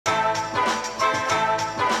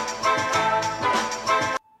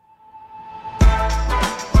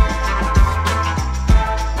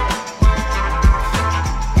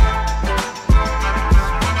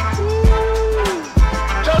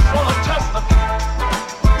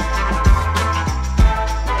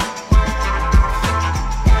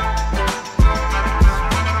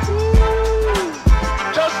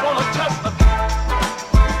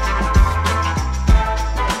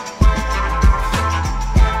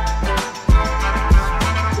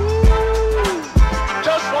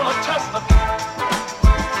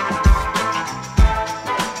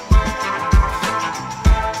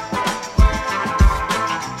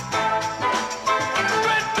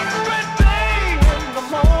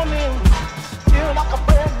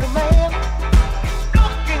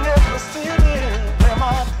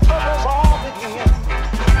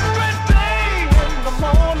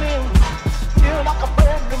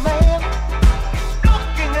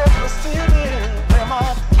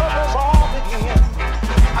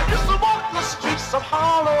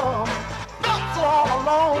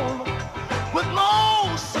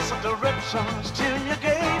directions till you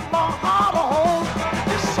gave my heart a home.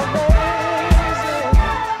 It's amazing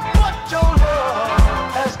what your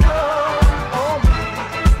love has done for me.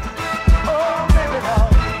 Oh, baby, now.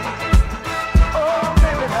 Oh,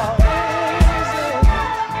 baby, now. Amazing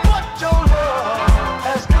what your love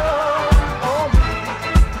has done for me.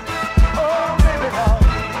 Oh, baby, now.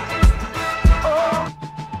 Oh.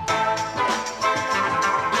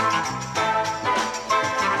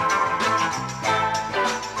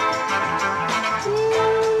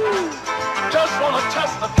 Just wanna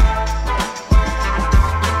testify.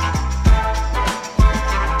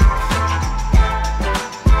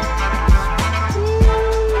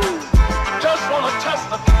 Just wanna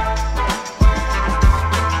testify.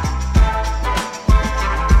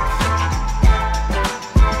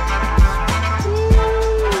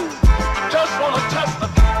 Just wanna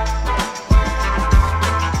testify.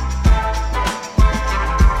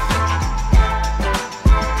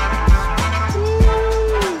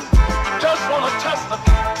 Just wanna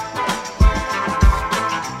testify.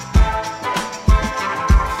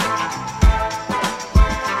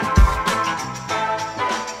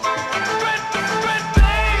 Great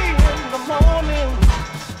day in the morning,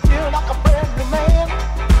 feel like a brand new man.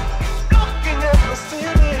 Looking at the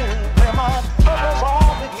city where my troubles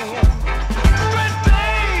all begin. Great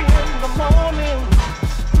day in the morning,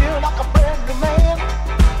 feel like a brand new man.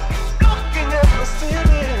 Looking at the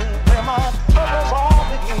city where my troubles all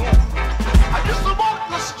begin. I used to walk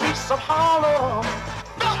the streets of Harlem,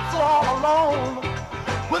 felt so all alone,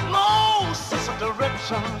 with no sense of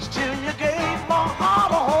directions till